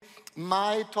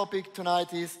My topic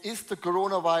tonight is the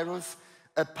coronavirus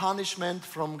a punishment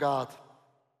from God?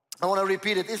 I want to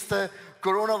repeat it. Is the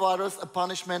coronavirus a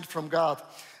punishment from God?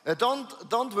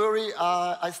 Don't worry,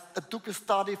 I took a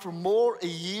study for more a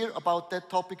year about that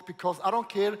topic because I don't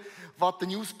care what the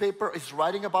newspaper is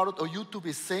writing about it or YouTube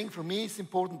is saying. For me, it's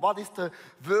important. What is the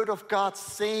Word of God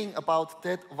saying about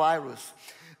that virus?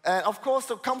 And of course,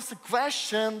 there comes the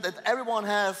question that everyone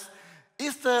has,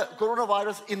 is the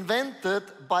coronavirus invented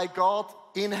by God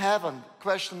in heaven?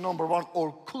 Question number one.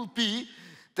 Or could be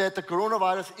that the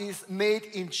coronavirus is made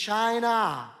in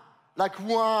China, like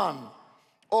Wuhan.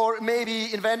 Or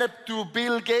maybe invented to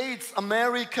Bill Gates,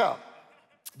 America.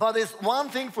 But there's one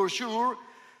thing for sure,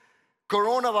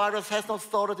 coronavirus has not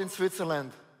started in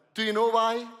Switzerland. Do you know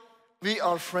why? We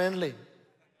are friendly.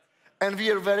 And we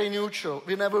are very neutral.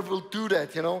 We never will do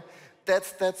that, you know.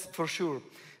 That's for sure.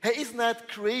 Hey, isn't that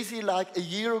crazy? Like a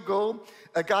year ago,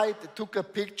 a guy took a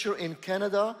picture in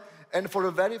Canada, and for the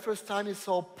very first time he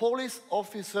saw a police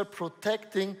officer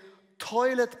protecting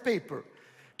toilet paper.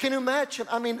 Can you imagine?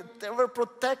 I mean, they were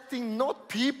protecting not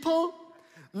people,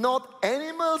 not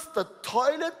animals. The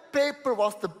toilet paper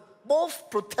was the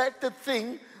most protected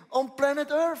thing on planet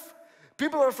Earth.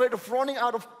 People were afraid of running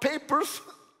out of papers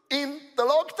in the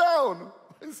lockdown.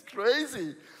 It's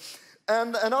crazy.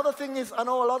 And another thing is, I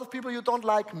know a lot of people, you don't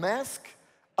like masks.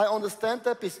 I understand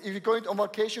that, because if you're going on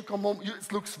vacation, come home,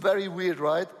 it looks very weird,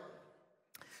 right?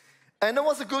 And there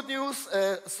was a good news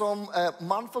some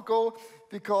month ago,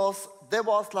 because there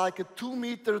was like a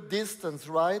 2-meter distance,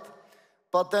 right?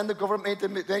 But then the government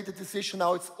made the decision,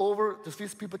 now it's over, the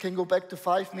Swiss people can go back to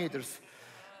 5 meters.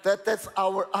 That's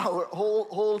our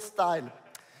whole style.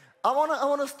 I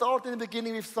wanna start in the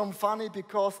beginning with some funny,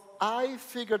 because I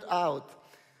figured out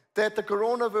that the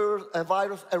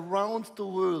coronavirus around the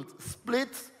world split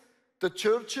the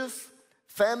churches,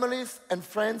 families, and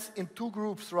friends in 2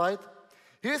 groups, right?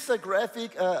 Here's a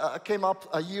graphic came up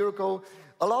a year ago.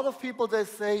 A lot of people, they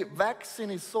say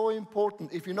vaccine is so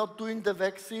important. If you're not doing the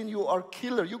vaccine, you are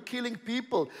killer. You're killing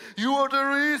people. You are the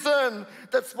reason.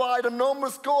 That's why the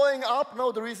numbers going up.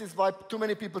 No, the reason is why too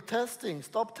many people testing.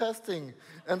 Stop testing.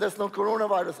 And there's no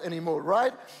coronavirus anymore,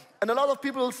 right? And a lot of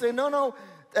people will say, no,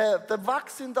 the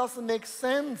vaccine doesn't make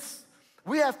sense.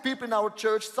 We have people in our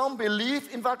church, some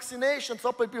believe in vaccination.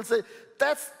 Some people say,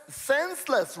 that's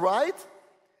senseless, right?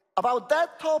 About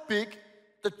that topic,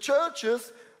 the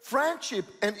churches, friendship,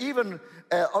 and even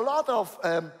a lot of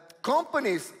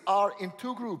companies are in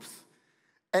 2 groups.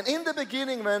 And in the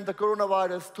beginning, when the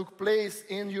coronavirus took place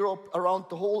in Europe, around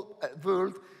the whole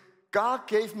world, God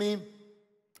gave me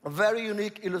a very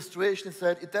unique illustration. He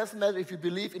said, it doesn't matter if you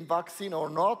believe in vaccine or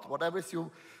not, whatever is your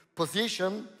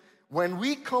position, when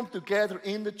we come together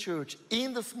in the church,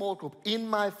 in the small group, in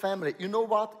my family, you know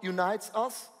what unites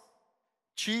us?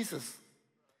 Jesus.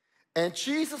 And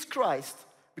Jesus Christ,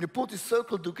 when you put this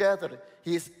circle together,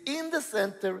 He is in the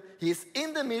center, He is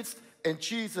in the midst, and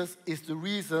Jesus is the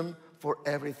reason for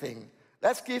everything.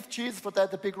 Let's give Jesus for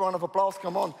that a big round of applause,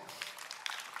 come on.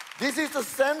 This is the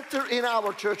center in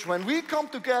our church. When we come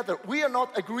together, we are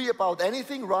not agree about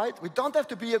anything, right? We don't have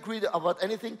to be agreed about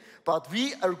anything, but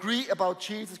we agree about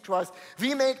Jesus Christ.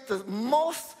 We make the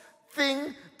most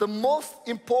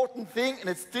important thing, and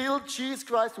it's still Jesus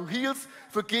Christ who heals,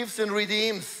 forgives, and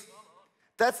redeems.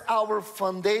 That's our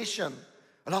foundation.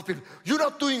 A lot of people, you're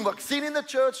not doing vaccine in the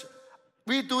church.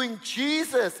 We're doing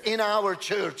Jesus in our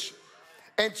church.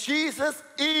 And Jesus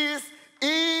is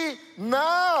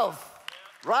enough.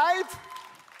 Right?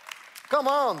 Come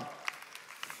on.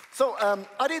 So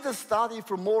I did a study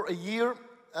for more a year.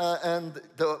 And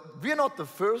we're not the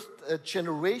first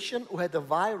generation who had a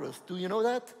virus. Do you know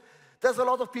that? There's a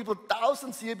lot of people,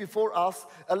 thousands years before us.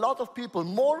 A lot of people,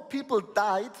 more people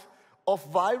died of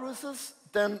viruses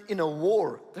than in a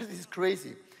war. This is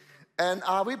crazy. And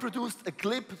we produced a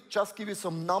clip, just give you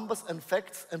some numbers and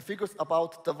facts and figures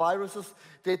about the viruses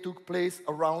that took place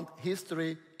around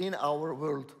history in our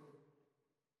world.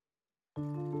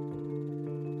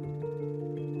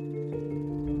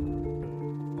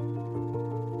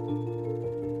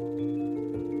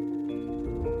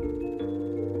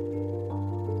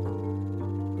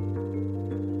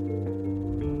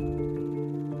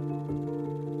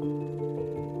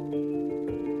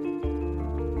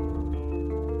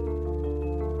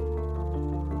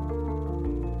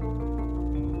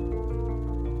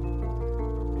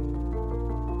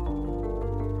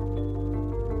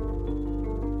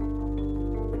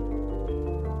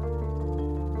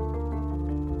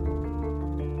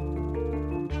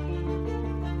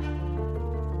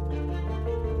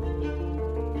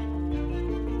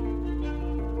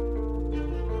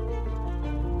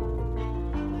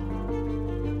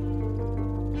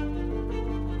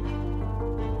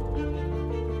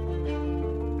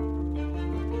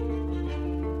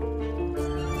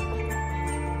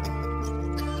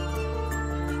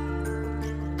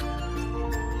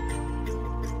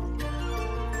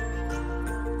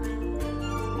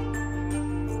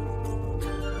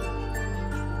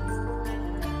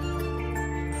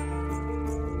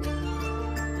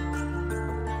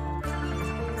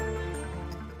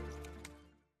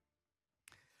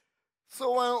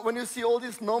 So when you see all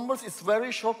these numbers, it's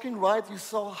very shocking, right? You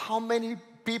saw how many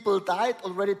people died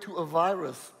already to a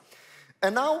virus.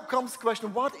 And now comes the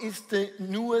question, what is the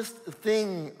newest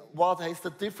thing? What is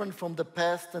the different from the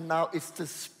past and now? It's the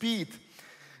speed.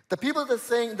 The people that are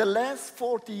saying in the last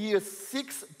 40 years,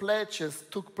 6 plagues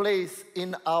took place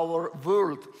in our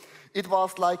world. It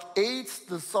was like AIDS,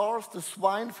 the SARS, the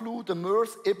swine flu, the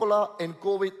MERS, Ebola, and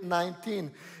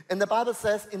COVID-19. And the Bible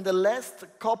says in the last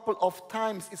couple of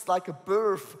times, it's like a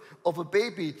birth of a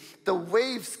baby. The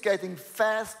waves getting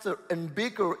faster and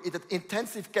bigger, it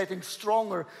intensive getting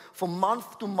stronger from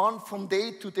month to month, from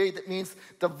day to day. That means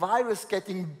the virus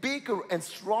getting bigger and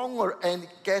stronger and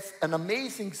gets an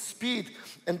amazing speed.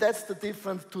 And that's the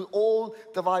difference to all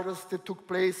the virus that took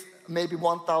place maybe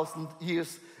 1,000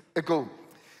 years ago.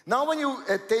 Now when you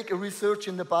take a research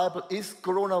in the Bible, is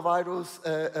coronavirus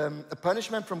a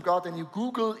punishment from God, and you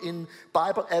Google in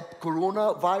Bible app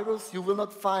coronavirus, you will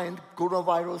not find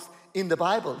coronavirus in the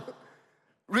Bible.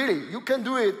 Really, you can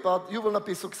do it, but you will not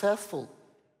be successful.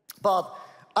 But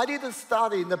I did a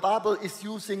study, and the Bible is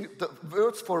using the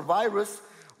words for virus.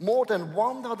 More than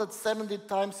 170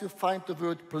 times you find the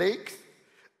word plague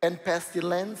and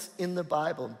pestilence in the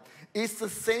Bible. It's the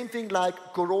same thing like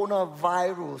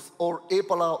coronavirus or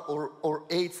Ebola or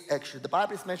AIDS, actually. The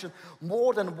Bible is mentioned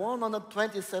more than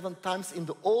 127 times in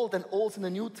the Old and also in the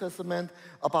New Testament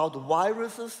about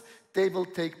viruses. They will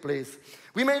take place.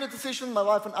 We made a decision, my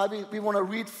wife and I, we want to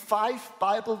read 5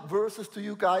 Bible verses to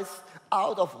you guys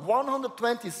out of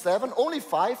 127, only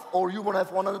 5, or you want to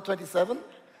have 127?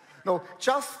 No,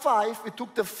 just 5. We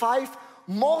took the 5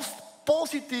 most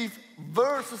positive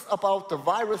verses about the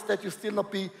virus that you still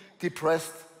not be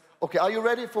depressed. Okay, are you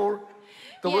ready for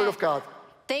the Word of God?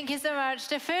 Thank you so much.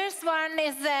 The first one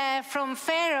is from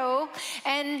Pharaoh,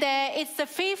 and it's the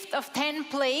 5th of 10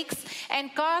 plagues.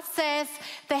 And God says,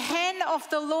 the hand of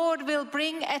the Lord will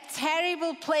bring a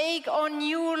terrible plague on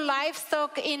your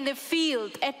livestock in the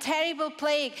field, a terrible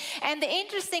plague. And the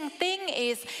interesting thing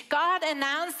is, God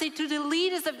announced it to the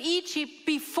leaders of Egypt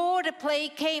before the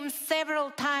plague came several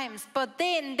times. But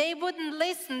then they wouldn't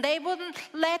listen. They wouldn't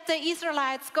let the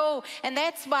Israelites go. And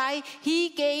that's why he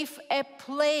gave a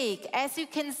plague, as you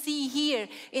can see here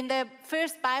in the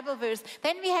first Bible verse.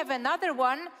 Then we have another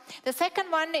one. The second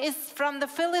one is from the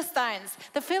Philistines.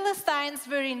 The Philistines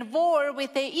were in war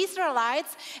with the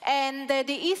Israelites, and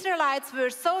the Israelites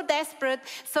were so desperate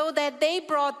so that they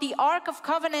brought the Ark of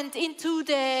Covenant into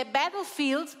the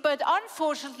battlefield, but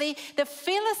unfortunately the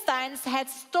Philistines had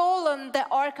stolen the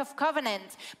Ark of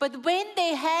Covenant. But when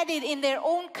they had it in their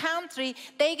own country,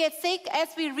 they get sick, as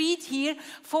we read here,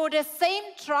 for the same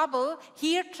trouble.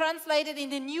 Here translated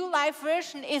in the New Life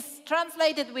Version is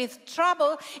translated with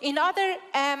trouble. In other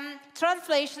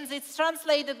translations, it's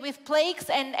translated with plagues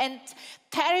and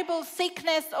terrible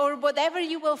sickness or whatever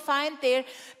you will find there,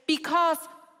 because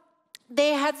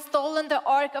they had stolen the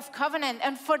Ark of Covenant.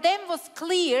 And for them was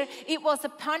clear it was a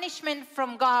punishment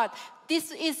from God.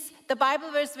 This is the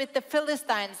Bible verse with the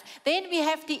Philistines. Then we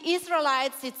have the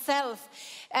Israelites itself.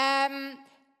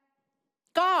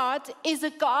 God is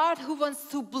a God who wants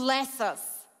to bless us.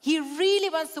 He really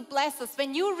wants to bless us.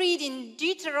 When you read in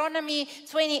Deuteronomy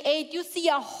 28, you see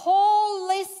a whole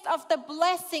list of the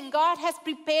blessing God has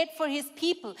prepared for his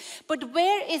people. But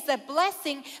where is a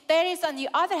blessing, there is on the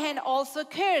other hand also a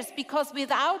curse, because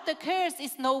without the curse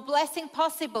is no blessing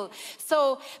possible.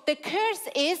 So the curse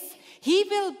is, he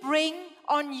will bring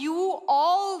on you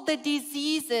all the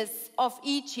diseases of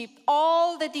Egypt,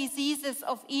 all the diseases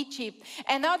of Egypt.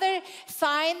 Another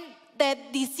sign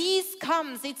that disease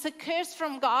comes, it's a curse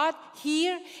from God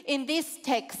here in this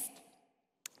text.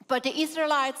 But the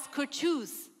Israelites could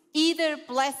choose either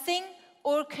blessing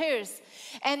or curse.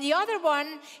 And the other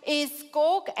one is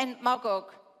Gog and Magog.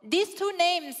 These two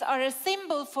names are a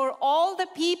symbol for all the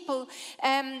people.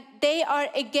 They are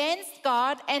against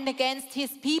God and against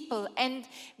his people. And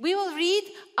we will read,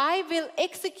 I will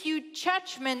execute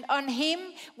judgment on him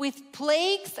with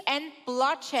plagues and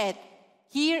bloodshed.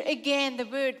 Here again the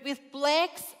word, with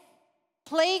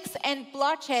plagues and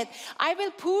bloodshed. I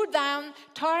will pour down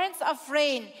torrents of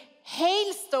rain,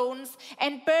 hailstones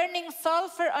and burning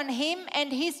sulfur on him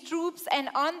and his troops and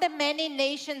on the many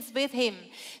nations with him.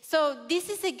 So this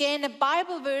is again a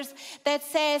Bible verse that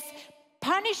says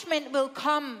punishment will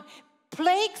come,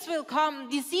 plagues will come,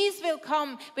 disease will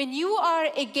come when you are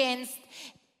against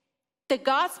the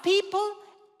God's people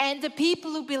and the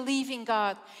people who believe in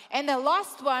God. And the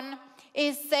last one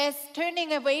says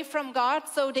turning away from God.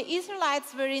 So the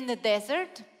Israelites were in the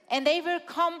desert and they were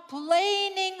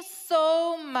complaining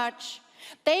so much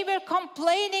They were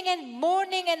complaining and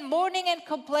mourning and mourning and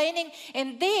complaining.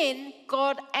 And then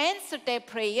God answered their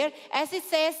prayer, as it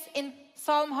says in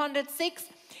Psalm 106.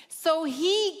 So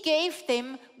he gave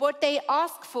them what they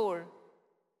asked for,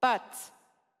 but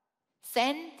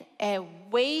sent a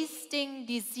wasting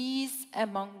disease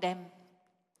among them.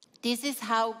 This is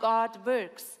how God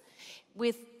works.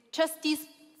 With just these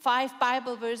 5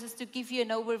 Bible verses to give you an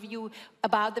overview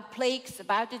about the plagues,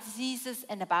 about the diseases,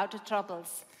 and about the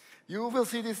troubles. You will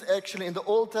see this actually in the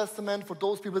Old Testament. For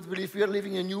those people that believe we are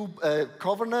living in a new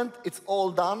covenant, it's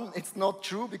all done. It's not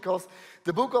true, because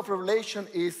the book of Revelation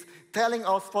is telling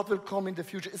us what will come in the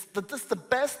future. This is the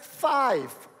best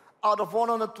 5 out of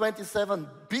 127.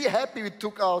 Be happy we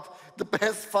took out the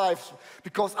best 5,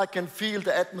 because I can feel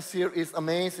the atmosphere is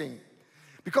amazing.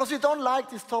 Because you don't like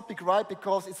this topic, right?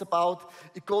 Because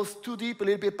it goes too deep a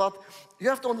little bit, but you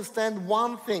have to understand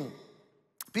one thing.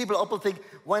 People often think,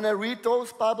 when I read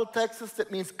those Bible texts,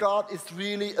 that means God is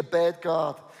really a bad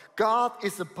God. God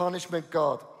is a punishment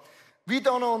God. We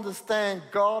don't understand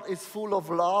God is full of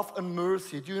love and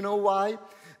mercy. Do you know why?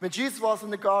 When Jesus was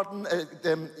in the garden,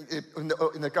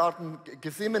 in the garden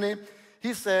Gethsemane,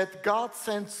 he said, God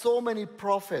sent so many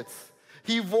prophets.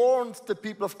 He warned the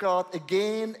people of God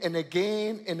again and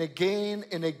again and again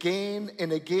and again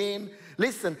and again.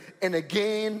 Listen, and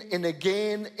again and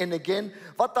again and again.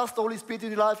 What does the Holy Spirit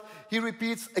in your life? He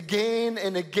repeats again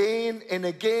and again and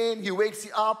again. He wakes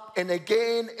you up and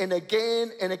again and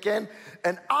again and again.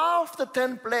 And after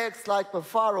 10 plagues, like with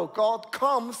Pharaoh, God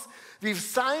comes with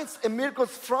signs and miracles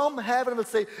from heaven and will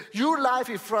say, your life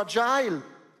is fragile.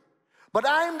 But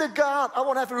I'm the God, I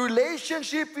want to have a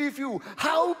relationship with you.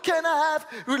 How can I have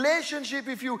a relationship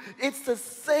with you? It's the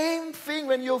same thing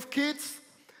when you have kids.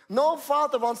 No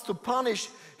father wants to punish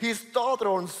his daughter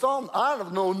or son. I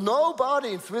don't know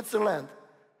nobody in Switzerland.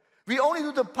 We only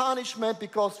do the punishment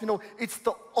because, it's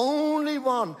the only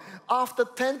one. After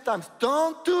 10 times,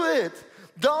 don't do it.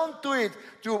 Don't do it.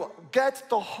 To get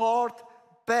the heart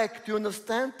back. Do you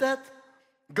understand that?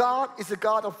 God is a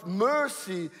God of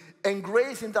mercy and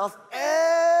grace, and does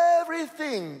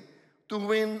everything to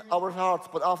win our hearts.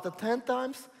 But after 10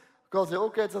 times, God says,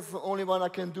 okay, that's the only one I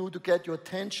can do to get your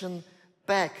attention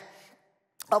back.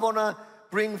 I want to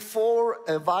bring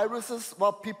 4 viruses,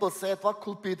 what people said, what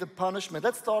could be the punishment.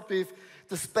 Let's start with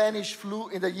the Spanish flu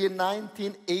in the year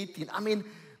 1918. I mean,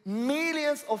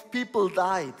 millions of people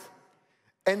died.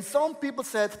 And some people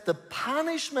said the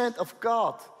punishment of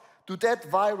God to that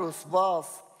virus was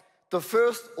the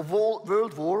First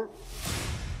World War,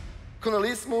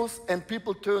 colonialism, and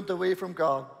people turned away from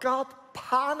God. God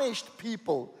punished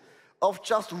people of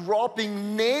just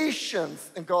robbing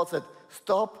nations. And God said,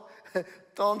 stop,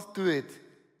 don't do it.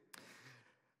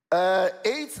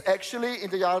 AIDS, actually, in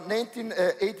the year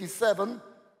 1987,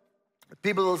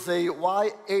 people will say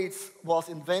why AIDS was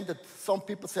invented. Some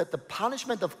people said the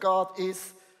punishment of God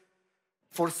is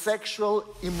for sexual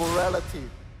immorality.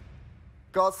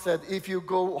 God said, if you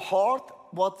go hard,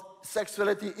 what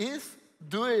sexuality is,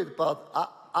 do it. But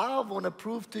I want to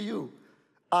prove to you,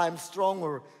 I'm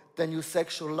stronger than your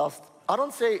sexual lust. I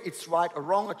don't say it's right or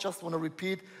wrong. I just want to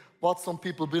repeat what some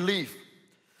people believe.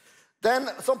 Then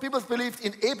some people believed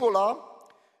in Ebola.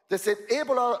 They said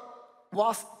Ebola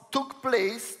took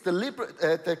place.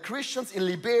 The Christians in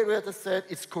Liberia, they said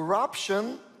it's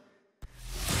corruption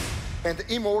and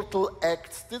immortal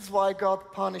acts. That's why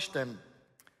God punished them.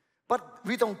 But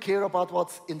we don't care about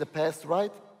what's in the past,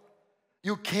 right?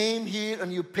 You came here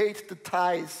and you paid the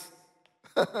tithes.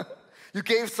 You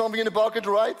gave something in the bucket,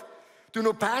 right? Do you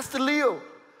know, Pastor Leo,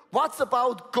 what's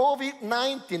about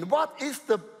COVID-19? What is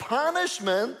the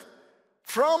punishment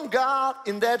from God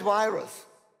in that virus?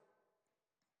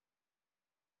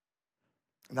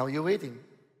 Now you're waiting.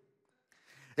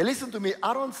 And listen to me,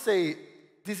 I don't say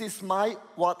this is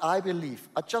what I believe.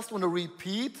 I just want to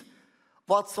repeat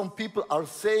what some people are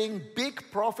saying.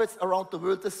 Big prophets around the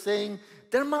world are saying,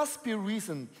 there must be a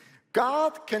reason.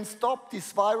 God can stop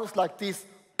this virus like this,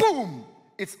 boom,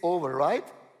 it's over, right?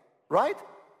 Right?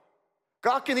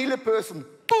 God can heal a person,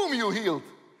 boom, you healed.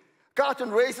 God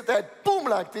can raise the dead, boom,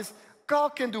 like this.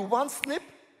 God can do one snip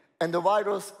and the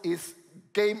virus is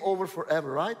game over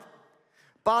forever, right?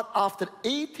 But after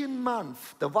 18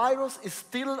 months, the virus is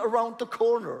still around the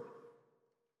corner.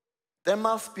 There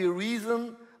must be a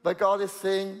reason why God is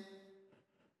saying,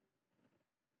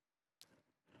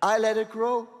 I let it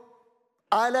grow.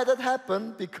 I let it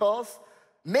happen because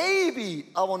maybe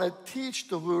I want to teach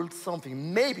the world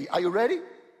something. Maybe. Are you ready?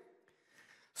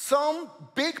 Some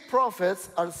big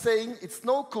prophets are saying it's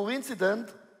no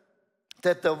coincidence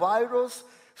that the virus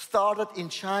started in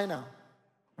China.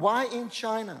 Why in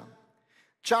China?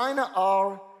 China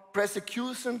are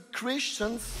persecuting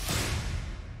Christians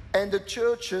and the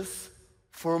churches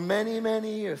for many,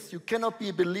 many years. You cannot be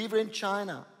a believer in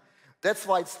China. That's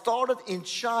why it started in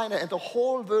China and the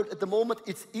whole world at the moment.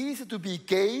 It's easier to be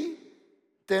gay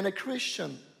than a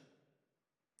Christian.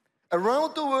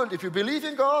 Around the world, if you believe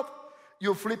in God,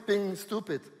 you're flipping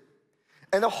stupid.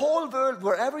 And the whole world,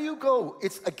 wherever you go,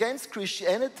 it's against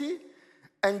Christianity.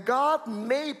 And God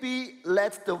maybe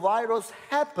let the virus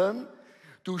happen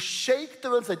to shake the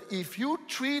world and say, if you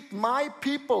treat my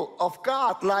people of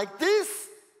God like this,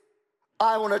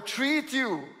 I want to treat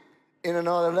you in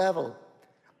another level.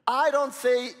 I don't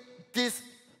say this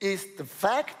is the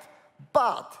fact,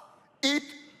 but it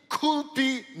could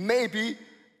be maybe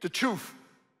the truth.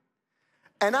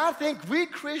 And I think we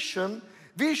Christians,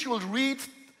 we should read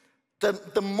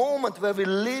the moment where we're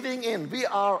living in. We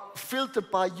are filtered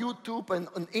by YouTube and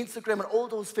Instagram and all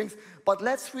those things. But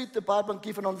let's read the Bible and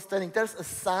give an understanding. There's a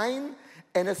sign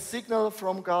and a signal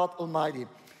from God Almighty.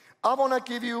 I want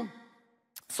to give you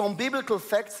some biblical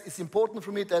facts. It's important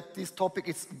for me that this topic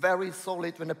is very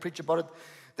solid when I preach about it.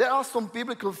 There are some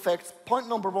biblical facts. Point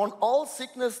number one, all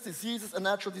sickness, diseases, and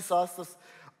natural disasters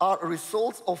are a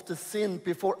result of the sin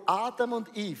before Adam and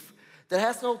Eve. There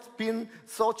has not been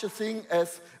such a thing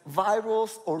as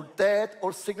virus or death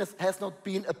or sickness has not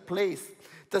been a place.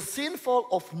 The sinful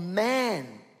of man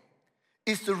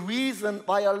is the reason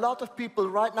why a lot of people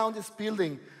right now in this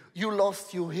building, you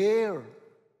lost your hair.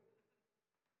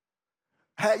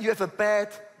 You have a bad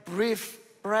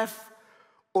breath,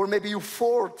 or maybe you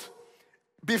fought.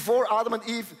 Before Adam and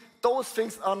Eve, those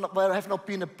things have not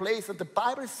been a place. And the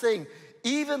Bible is saying,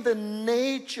 even the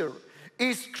nature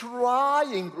is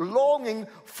crying, longing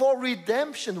for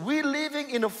redemption. We're living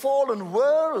in a fallen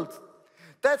world.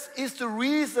 That is the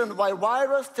reason why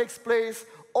virus takes place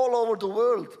all over the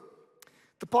world.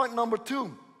 The point number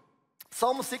two,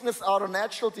 some sickness are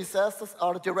natural disasters,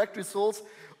 are direct results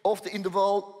of the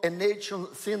individual and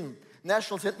national sin.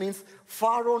 National sin means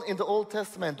Pharaoh in the Old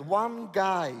Testament. One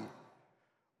guy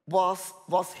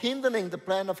was hindering the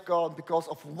plan of God because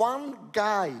of one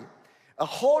guy. A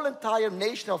whole entire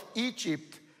nation of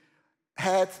Egypt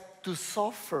had to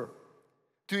suffer.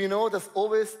 Do you know there's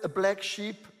always a black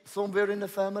sheep somewhere in the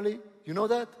family? You know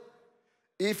that?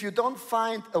 If you don't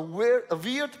find a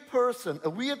weird person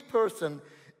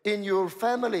in your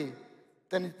family,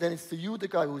 then it's you, the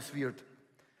guy who is weird.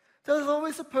 There's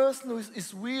always a person who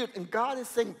is weird, and God is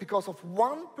saying because of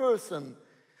one person,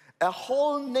 a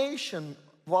whole nation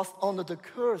was under the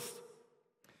curse.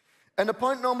 And the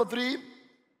point number three,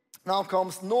 now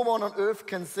comes, no one on earth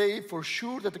can say for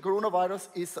sure that the coronavirus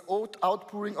is the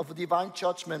outpouring of a divine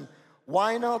judgment.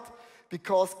 Why not?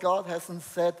 Because God hasn't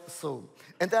said so.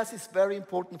 And that is very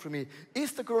important for me.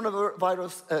 Is the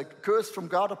coronavirus a curse from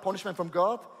God, a punishment from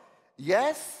God?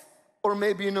 Yes, or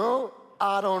maybe no,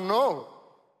 I don't know.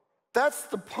 That's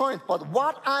the point. But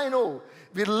what I know,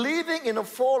 we're living in a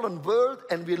fallen world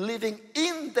and we're living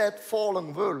in that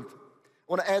fallen world. I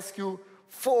want to ask you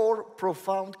 4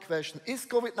 profound questions. Is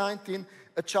COVID-19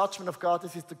 a judgment of God?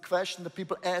 This is the question that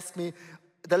people ask me.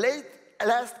 The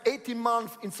last 18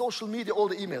 months in social media, all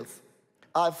the emails.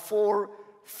 I have 4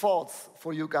 thoughts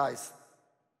for you guys.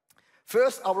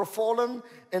 First, our fallen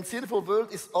and sinful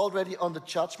world is already under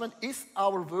judgment. Is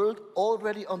our world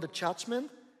already under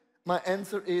judgment? My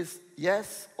answer is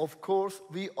yes, of course,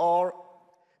 we are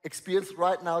experiencing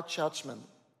right now judgment.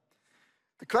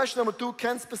 The question number 2,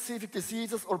 can specific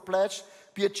diseases or plagues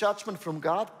be a judgment from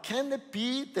God? Can it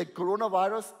be that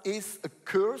coronavirus is a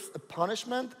curse, a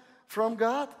punishment from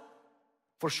God?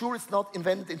 For sure it's not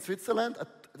invented in Switzerland,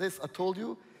 this I told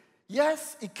you.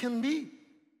 Yes, it can be.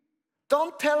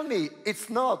 Don't tell me it's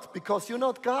not, because you're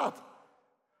not God.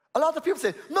 A lot of people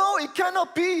say, no, it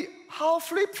cannot be. How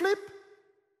flip?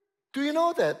 Do you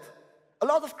know that? A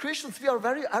lot of Christians, we are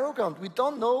very arrogant. We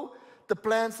don't know the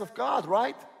plans of God,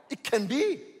 right? It can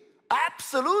be.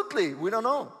 Absolutely, we don't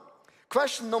know.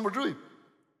 Question number 3.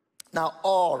 Now,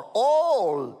 are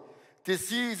all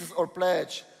diseases or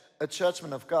plagues a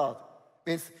judgment of God?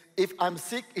 Means if I'm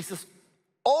sick, is this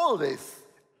always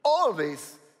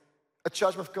a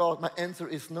judgment of God? My answer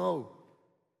is no.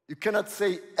 You cannot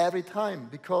say every time,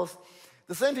 because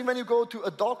the same thing when you go to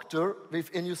a doctor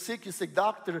and you're sick, you say,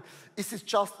 doctor, is this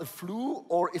just a flu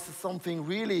or is it something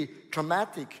really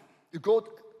traumatic? You go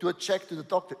to a check to the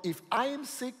doctor. If I am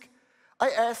sick,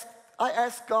 I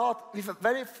ask God with a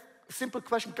very simple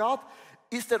question. God,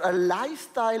 is there a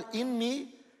lifestyle in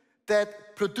me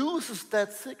that produces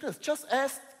that sickness? Just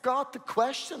ask God the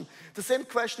question. The same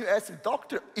question you ask the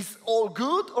doctor, is all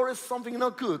good or is something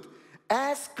not good?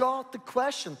 Ask God the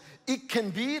question. It can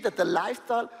be that the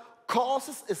lifestyle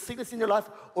causes a sickness in your life,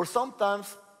 or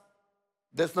sometimes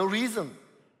There's no reason.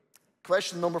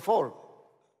 Question number 4.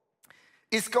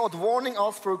 Is God warning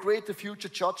us for a greater future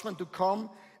judgment to come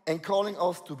and calling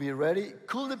us to be ready?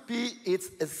 Could it be it's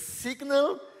a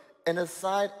signal and a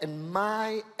sign? And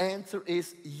my answer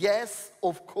is yes,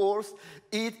 of course.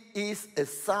 It is a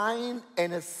sign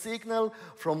and a signal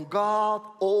from God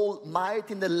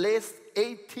Almighty in the last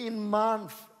 18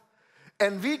 months.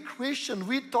 And we Christians,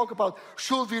 we talk about,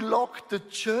 should we lock the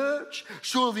church?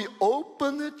 Should we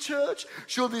open the church?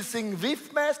 Should we sing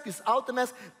with mask, without the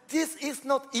mask? This is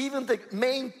not even the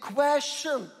main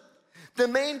question. The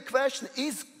main question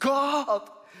is God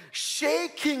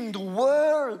shaking the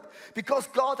world, because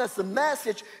God has a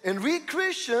message. And we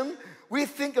Christians, we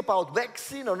think about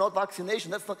vaccine or not vaccination.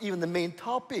 That's not even the main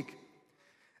topic.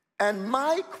 And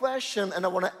my question, and I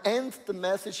want to end the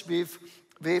message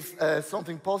with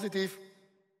something positive.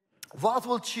 What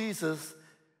will Jesus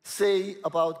say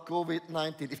about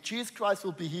COVID-19? If Jesus Christ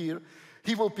will be here,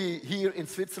 he will be here in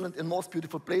Switzerland, the most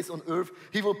beautiful place on earth.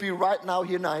 He will be right now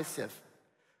here in ICF.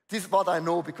 This is what I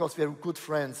know because we are good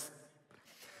friends.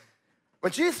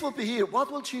 When Jesus will be here, what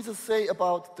will Jesus say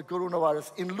about the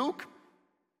coronavirus? In Luke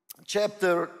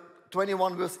chapter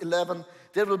 21, verse 11,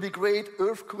 there will be great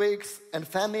earthquakes and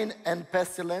famine and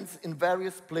pestilence in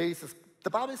various places. The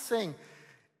Bible is saying,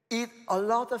 a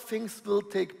lot of things will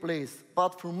take place.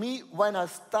 But for me, when I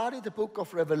study the book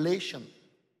of Revelation,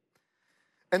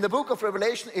 and the book of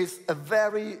Revelation is a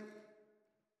very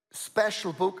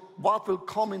special book, what will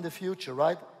come in the future,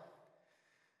 right?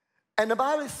 And the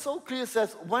Bible is so clear, it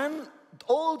says, when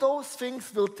all those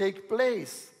things will take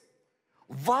place,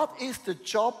 what is the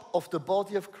job of the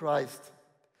body of Christ?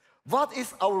 What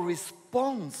is our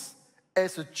response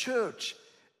as a church,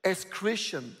 as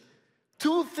Christian?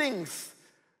 2 things.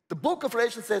 The book of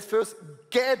Revelation says first,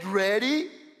 get ready,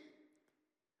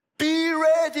 be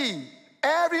ready,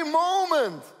 every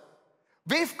moment.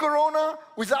 With Corona,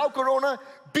 without Corona,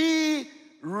 be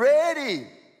ready.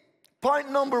 Point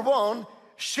number 1,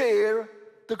 share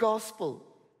the gospel.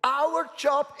 Our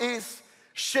job is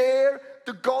share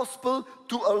the gospel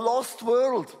to a lost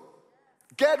world.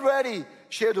 Get ready,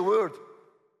 share the word.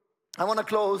 I want to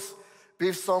close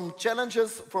with some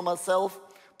challenges for myself.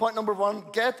 Point number 1,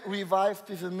 get revived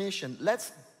with a mission.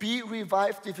 Let's be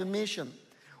revived with a mission.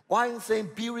 Why am I saying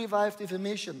be revived with a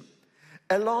mission?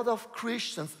 A lot of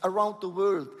Christians around the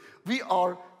world, we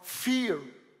are fear.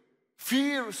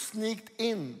 Fear sneaked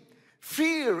in.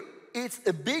 Fear, it's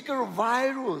a bigger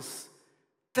virus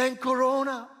than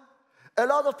Corona. A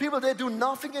lot of people, they do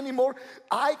nothing anymore.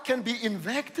 I can be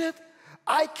infected.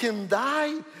 I can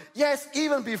die. Yes,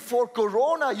 even before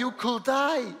Corona, you could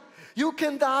die. You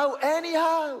can die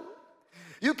anyhow.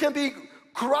 You can be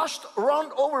crushed,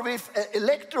 run over with an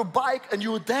electric bike and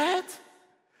you're dead.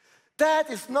 That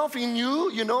is nothing new,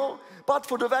 you know. But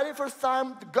for the very first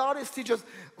time, God is teaching us,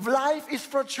 life is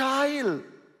fragile.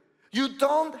 You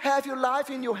don't have your life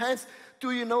in your hands.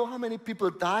 Do you know how many people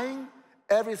are dying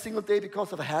every single day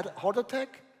because of a heart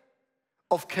attack,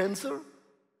 of cancer?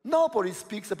 Nobody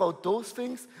speaks about those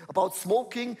things, about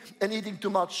smoking and eating too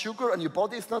much sugar and your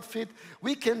body is not fit.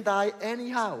 We can die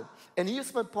anyhow. And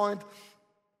here's my point.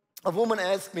 A woman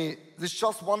asked me, this is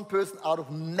just one person out of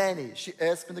many, she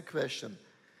asked me the question.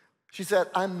 She said,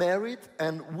 I'm married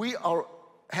and we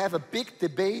have a big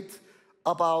debate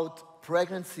about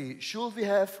pregnancy. Should we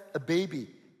have a baby?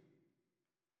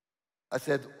 I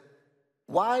said,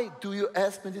 why do you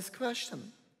ask me this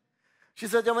question? She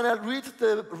said, when I read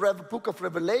the book of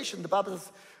Revelation, the Bible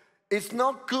says, it's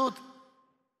not good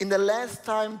in the last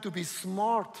time to be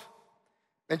smart.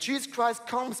 When Jesus Christ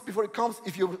comes, before he comes,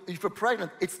 if you're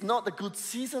pregnant, it's not a good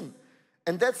season.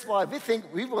 And that's why we think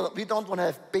we don't want to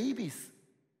have babies.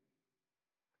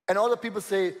 And other people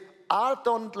say, I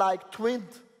don't like Twint.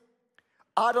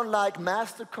 I don't like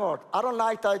MasterCard. I don't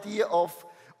like the idea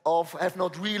of have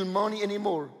not real money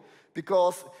anymore.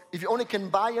 Because if you only can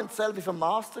buy and sell with a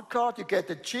MasterCard, you get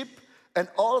a chip, and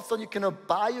also you cannot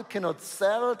buy, you cannot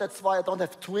sell. That's why I don't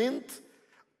have Twint.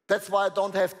 That's why I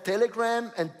don't have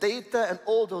Telegram and data and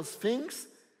all those things.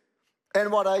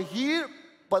 And what I hear,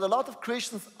 but a lot of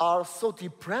Christians are so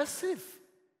depressive.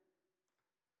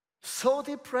 So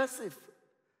depressive.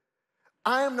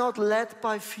 I am not led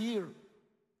by fear.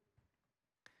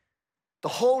 The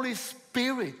Holy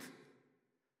Spirit,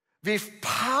 with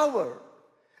power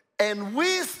and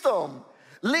wisdom,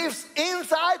 lives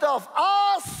inside of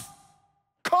us.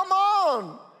 Come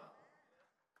on.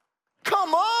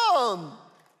 Come on.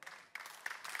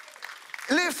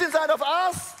 Lives inside of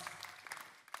us.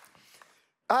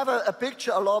 I have a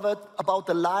picture, I love it, about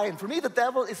the lion. For me, the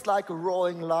devil is like a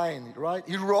roaring lion, right?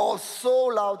 He roars so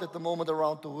loud at the moment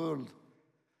around the world.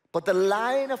 But the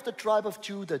Lion of the tribe of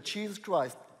Judah, Jesus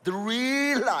Christ, the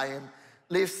real Lion,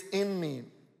 lives in me.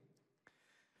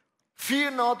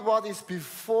 Fear not what is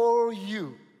before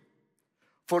you,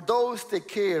 for those that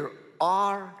care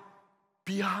are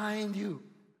behind you.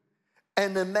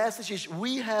 And the message is,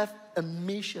 we have a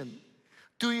mission.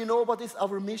 Do you know what is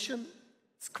our mission?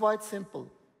 It's quite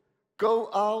simple. Go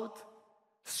out,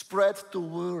 spread the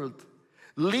word.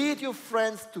 Lead your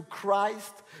friends to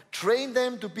Christ. Train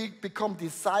them to become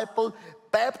disciples.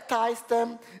 Baptize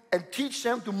them and teach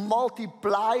them to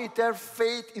multiply their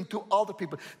faith into other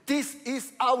people. This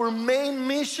is our main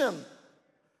mission.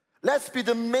 Let's be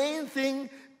the main thing.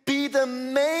 Be the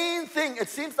main thing. It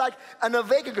seems like an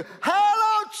awakening.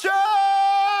 Hello,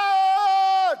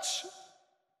 church!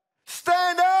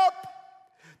 Stand up.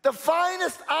 The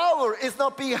finest hour is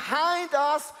not behind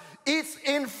us. It's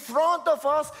in front of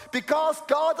us because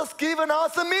God has given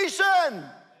us a mission.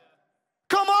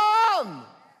 Come on!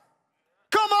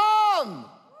 Come on!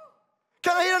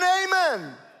 Can I hear an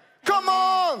amen? Come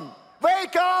on!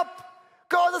 Wake up!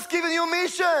 God has given you a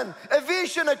mission, a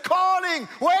vision, a calling.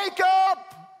 Wake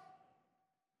up!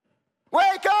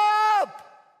 Wake up!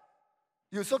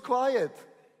 You're so quiet.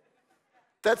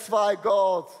 That's why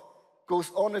God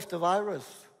goes on with the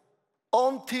virus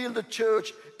until the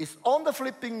church is on the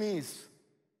flipping knees.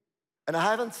 And I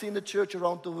haven't seen the church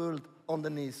around the world on the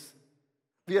knees.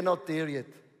 We are not there yet.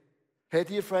 Hey,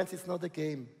 dear friends, it's not a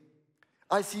game.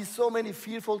 I see so many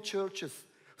fearful churches,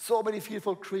 so many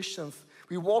fearful Christians.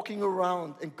 We're walking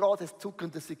around and God has taken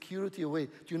the security away.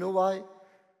 Do you know why?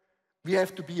 We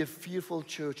have to be a fearful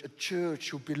church, a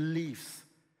church who believes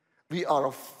we are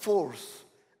a force,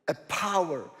 a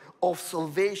power of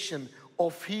salvation,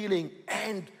 of healing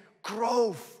and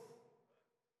growth.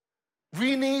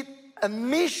 We need a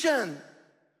mission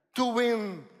to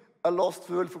win a lost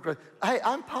world for Christ. Hey,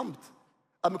 I'm pumped.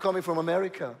 I'm coming from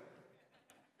America.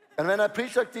 And when I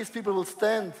preach like this, people will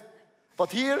stand.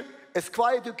 But here, as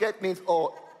quiet you get means,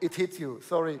 oh, it hit you.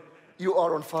 Sorry, you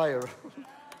are on fire.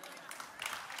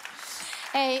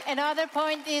 Hey, another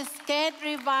point is get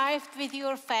revived with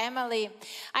your family.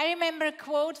 I remember a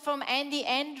quote from Andy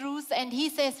Andrews, and he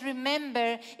says,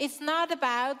 remember, it's not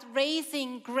about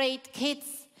raising great kids,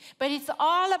 but it's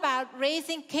all about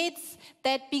raising kids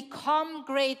that become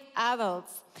great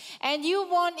adults. And you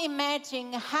won't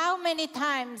imagine how many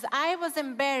times I was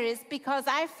embarrassed because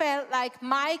I felt like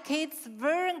my kids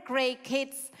weren't great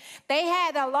kids. They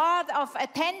had a lot of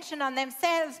attention on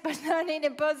themselves, but not in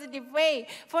a positive way.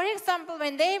 For example,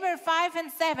 when they were 5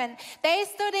 and 7, they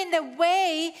stood in the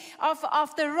way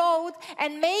of the road,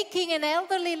 and making an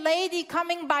elderly lady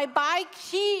coming by bike,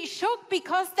 she shook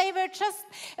because they were just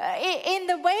in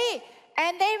the way.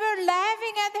 And they were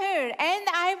laughing at her. And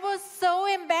I was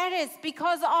so embarrassed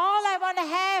because all I want to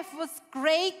have was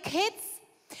great kids.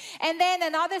 And then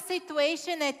another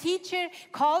situation, a teacher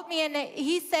called me and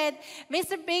he said,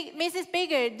 Mrs.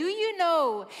 Bigger, do you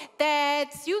know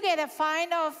that you get a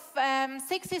fine of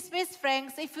 60 Swiss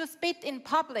francs if you spit in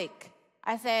public?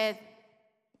 I said,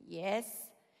 yes.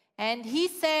 And he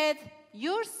said,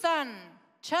 your son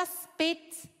just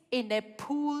spit in a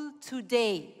pool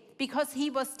today, because he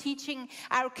was teaching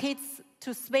our kids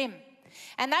to swim.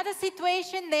 Another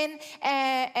situation, then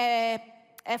a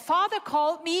father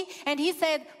called me and he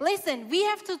said, listen, we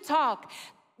have to talk.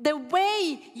 The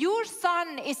way your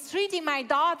son is treating my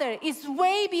daughter is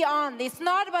way beyond. It's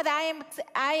not what I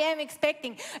am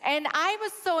expecting. And I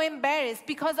was so embarrassed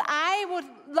because I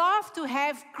would love to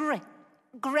have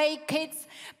great kids.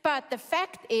 But the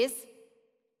fact is,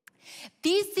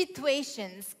 these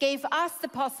situations gave us the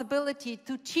possibility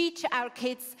to teach our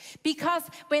kids, because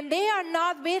when they are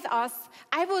not with us,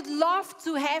 I would love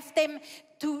to have them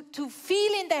to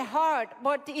feel in their heart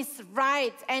what is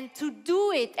right and to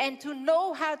do it and to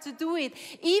know how to do it,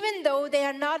 even though they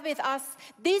are not with us.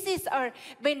 This is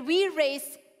when we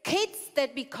raise kids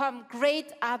that become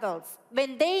great adults,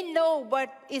 when they know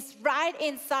what is right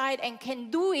inside and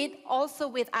can do it also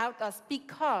without us,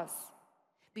 because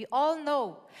we all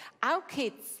know our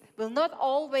kids will not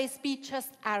always be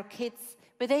just our kids,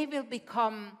 but they will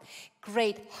become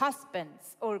great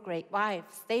husbands or great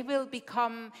wives. They will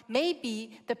become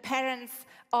maybe the parents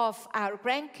of our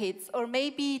grandkids, or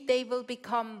maybe they will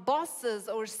become bosses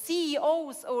or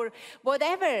CEOs or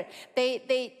whatever.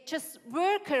 They just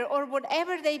worker or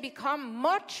whatever they become,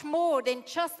 much more than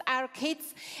just our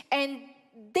kids. And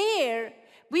there,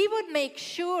 we would make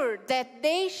sure that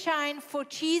they shine for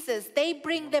Jesus. They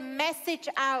bring the message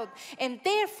out. And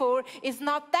therefore, it's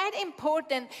not that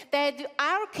important that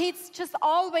our kids just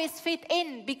always fit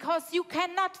in, because you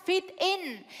cannot fit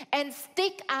in and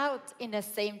stick out in the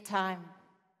same time.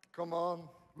 Come on.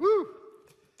 Woo!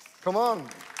 Come on.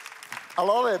 I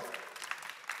love it.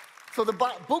 So the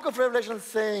book of Revelation is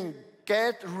saying,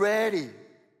 get ready.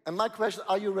 And my question,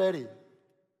 are you ready?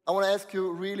 I want to ask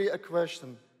you really a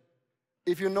question.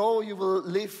 If you know you will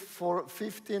live for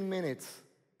 15 minutes,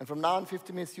 and from now on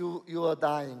 15 minutes you are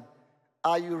dying,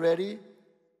 are you ready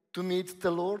to meet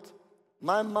the Lord?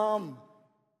 My mom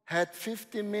had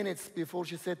 15 minutes before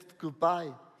she said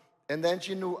goodbye, and then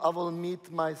she knew I will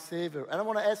meet my Savior. And I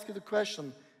want to ask you the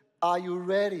question, are you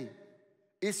ready?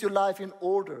 Is your life in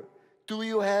order? Do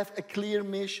you have a clear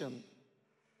mission?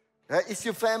 Is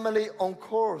your family on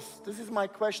course? This is my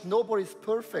question. Nobody's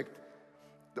perfect.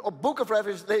 The book of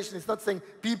Revelation is not saying,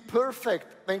 be perfect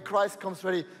when Christ comes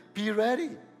ready. Be ready.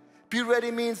 Be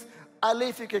ready means, I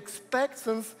live with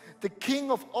expectancy, the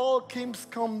King of all kings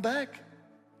come back.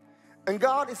 And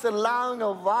God is allowing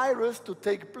a virus to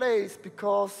take place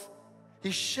because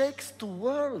He shakes the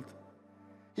world.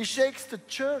 He shakes the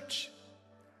church.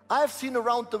 I've seen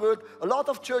around the world a lot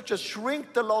of churches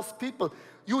shrink the lost people.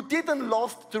 You didn't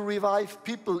lost the revived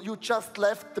people. You just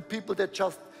left the people that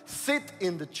just sit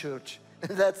in the church.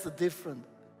 And that's the difference.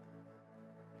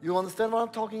 You understand what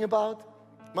I'm talking about?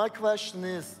 My question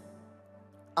is,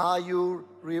 are you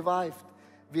revived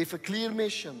with a clear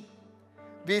mission,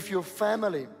 with your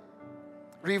family,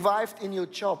 revived in your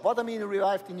job? What I mean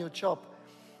revived in your job?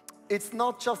 It's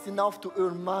not just enough to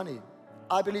earn money.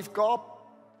 I believe God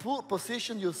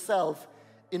position yourself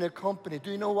in a company.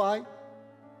 Do you know why?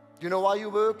 Do you know why you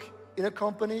work in a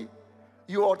company?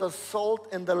 You are the salt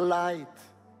and the light.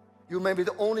 You may be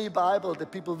the only Bible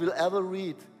that people will ever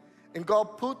read. And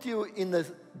God put you in a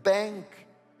bank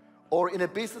or in a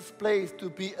business place to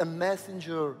be a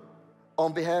messenger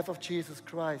on behalf of Jesus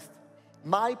Christ.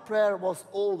 My prayer was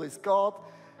always, God,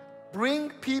 bring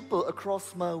people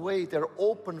across my way. They're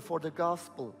open for the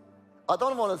gospel. I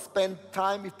don't want to spend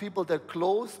time with people that are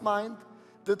close-minded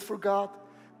for God,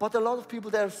 but a lot of people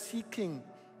that are seeking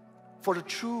for the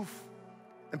truth.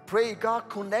 And pray, God,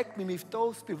 connect me with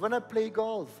those people. When I play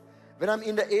golf, when I'm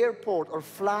in the airport or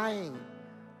flying,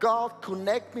 God,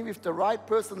 connect me with the right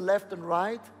person, left and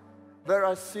right, where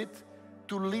I sit,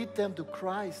 to lead them to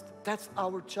Christ. That's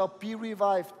our job. Be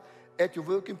revived at your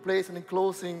working place. And in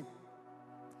closing,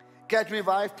 get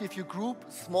revived with your group,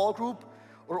 small group,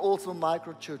 or also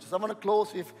micro churches. I want to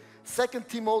close with 2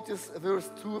 Timothy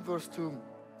verse 2.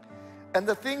 And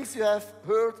the things you have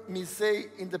heard me say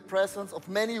in the presence of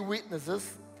many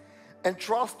witnesses, and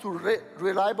trust to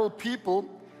reliable people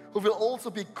who will also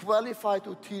be qualified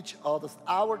to teach others.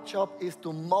 Our job is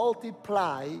to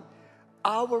multiply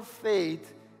our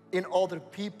faith in other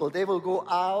people. They will go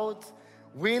out,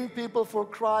 win people for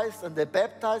Christ, and they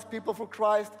baptize people for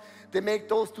Christ. They make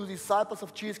those two disciples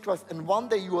of Jesus Christ. And one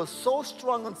day you are so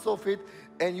strong and so fit,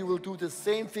 and you will do the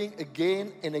same thing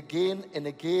again and again and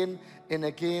again and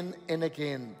again and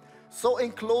again. So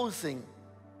in closing,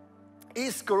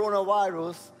 is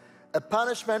coronavirus a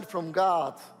punishment from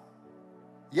God?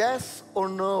 Yes or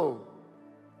no?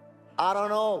 I don't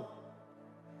know.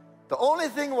 The only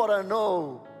thing what I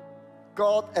know,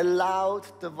 God allowed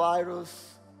the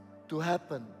virus to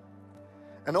happen.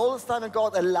 And all this time when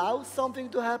God allows something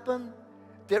to happen,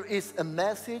 there is a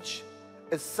message,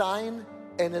 a sign,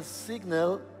 and a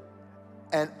signal.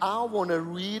 And I want to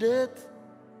read it.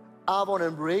 I want to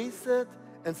embrace it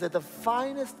and say the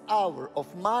finest hour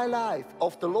of my life,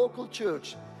 of the local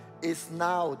church, is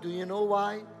now. Do you know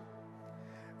why?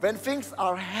 When things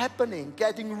are happening,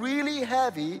 getting really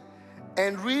heavy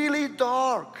and really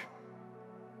dark,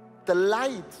 the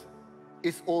light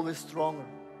is always stronger.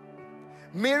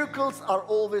 Miracles are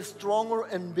always stronger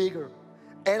and bigger.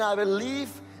 And I believe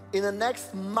in the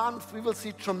next month we will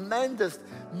see tremendous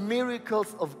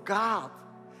miracles of God,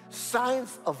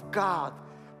 signs of God,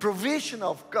 provision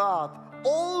of God,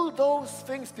 all those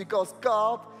things, because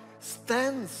God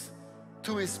stands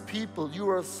to His people. You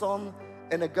are a son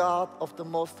and a God of the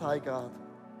Most High God.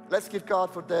 Let's give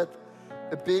God for that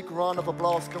a big round of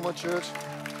applause. Come on, church.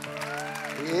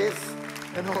 He is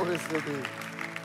and always will be.